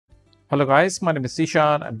Hello guys, my name is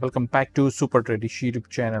Sishan and welcome back to Super Tradish YouTube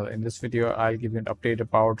channel. In this video, I'll give you an update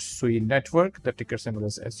about SUI network. The ticker symbol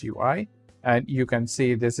is SUI. And you can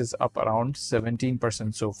see this is up around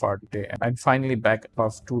 17% so far today and finally back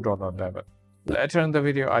above $2 level. Later in the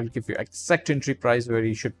video, I'll give you exact entry price where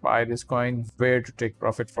you should buy this coin, where to take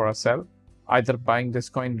profit for a sell. Either buying this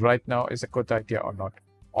coin right now is a good idea or not.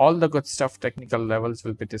 All the good stuff, technical levels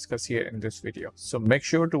will be discussed here in this video. So make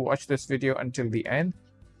sure to watch this video until the end.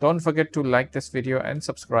 Don't forget to like this video and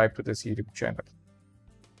subscribe to this YouTube channel.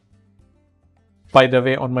 By the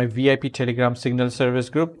way, on my VIP Telegram signal service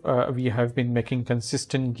group, we have been making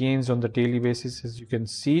consistent gains on the daily basis. As you can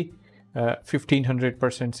see, 1500%,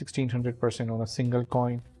 1600% on a single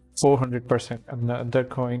coin, 400% on the other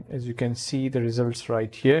coin. As you can see the results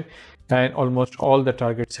right here, and almost all the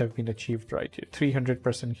targets have been achieved right here.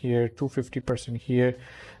 300% here, 250% here,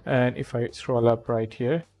 and if I scroll up right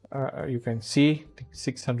here, you can see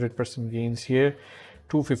 600% gains here,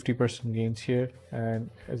 250% gains here, and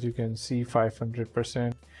as you can see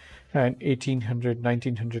 500% and 1800,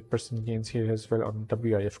 1900% gains here as well on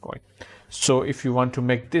WIF coin. So if you want to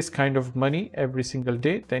make this kind of money every single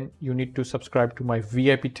day, then you need to subscribe to my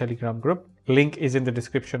VIP Telegram group. Link is in the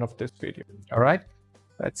description of this video. All right,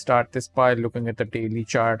 let's start this by looking at the daily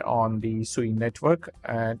chart on the SUI network,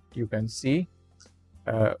 and you can see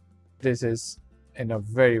this is in a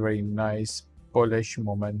very nice bullish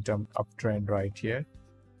momentum uptrend right here.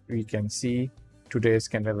 We can see today's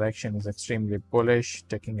candle action is extremely bullish,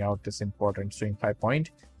 taking out this important swing high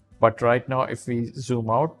point. But right now, if we zoom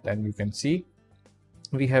out, then you can see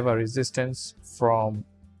we have a resistance from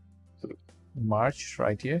March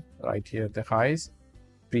right here, the highs,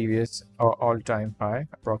 previous all-time high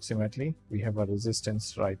approximately. We have a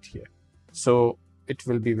resistance right here. So it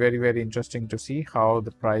will be very interesting to see how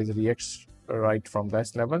the price reacts right from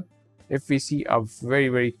this level. If we see a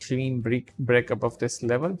very clean break above this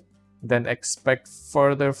level, then expect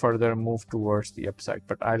further move towards the upside.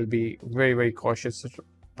 But I'll be very cautious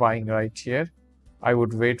buying right here. I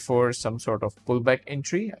would wait for some sort of pullback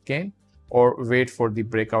entry again, or wait for the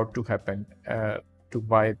breakout to happen to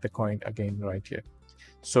buy the coin again right here.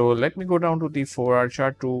 So let me go down to the 4-hour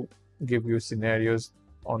chart to give you scenarios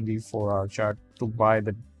on the 4-hour chart to buy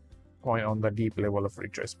the coin on the deep level of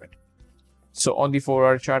retracement. So on the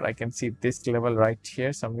 4-hour chart, I can see this level right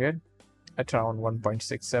here somewhere at around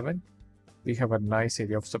 1.67. We have a nice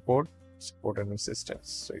area of support and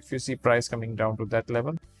resistance. So if you see price coming down to that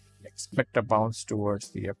level, expect a bounce towards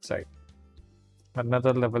the upside.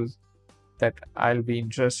 Another level that I'll be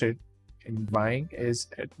interested in buying is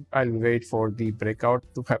I'll wait for the breakout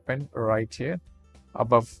to happen right here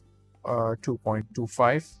above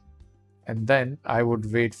 2.25. And then I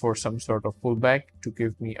would wait for some sort of pullback to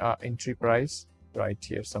give me a entry price right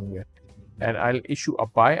here somewhere. And I'll issue a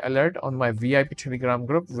buy alert on my VIP Telegram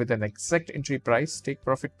group with an exact entry price, take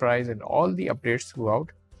profit price, and all the updates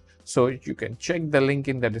throughout. So you can check the link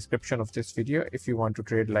in the description of this video if you want to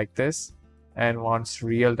trade like this and wants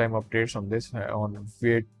real-time updates on this, on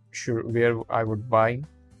where I would buy,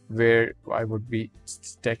 where I would be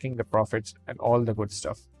taking the profits and all the good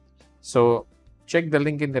stuff. So check the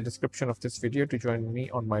link in the description of this video to join me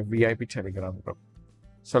on my VIP Telegram group.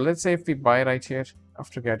 So let's say if we buy right here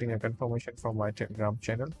after getting a confirmation from my Telegram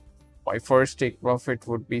channel, my first take profit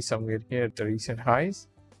would be somewhere here at the recent highs,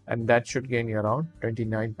 and that should gain you around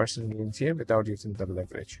 29% gains here without using the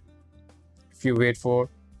leverage. If you wait for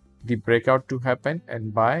the breakout to happen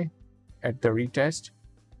and buy at the retest,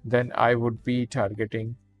 then I would be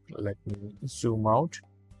targeting, let me zoom out,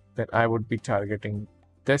 then I would be targeting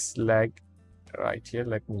this leg right here.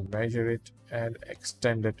 Let me measure it and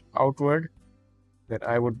extend it outward. That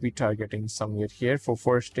I would be targeting somewhere here for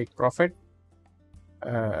first take profit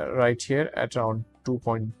right here at around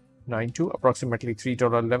 2.92, approximately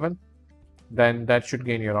 $3 level. Then that should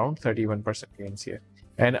gain you around 31% gains here.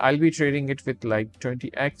 And I'll be trading it with like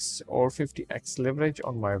 20x or 50x leverage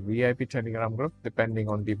on my VIP Telegram group, depending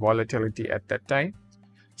on the volatility at that time.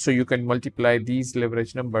 So you can multiply these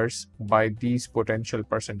leverage numbers by these potential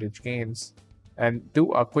percentage gains and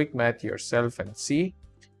do a quick math yourself and see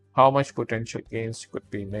how much potential gains you could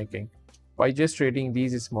be making by just trading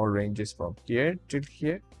these small ranges from here till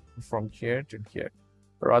here, from here till here,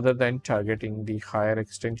 rather than targeting the higher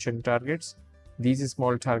extension targets. These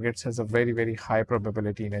small targets has a very high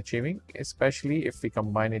probability in achieving, especially if we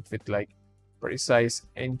combine it with like precise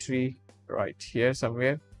entry right here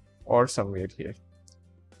somewhere or somewhere here.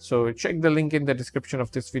 So check the link in the description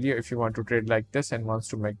of this video if you want to trade like this and wants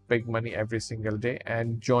to make big money every single day,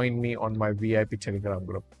 and join me on my VIP Telegram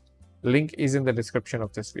group. Link is in the description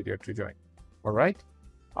of this video to join. All right.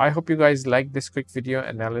 I hope you guys liked this quick video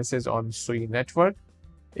analysis on SUI network.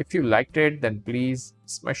 If you liked it, then please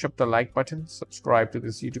smash up the like button, subscribe to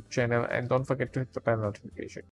this YouTube channel, and don't forget to hit the bell notification.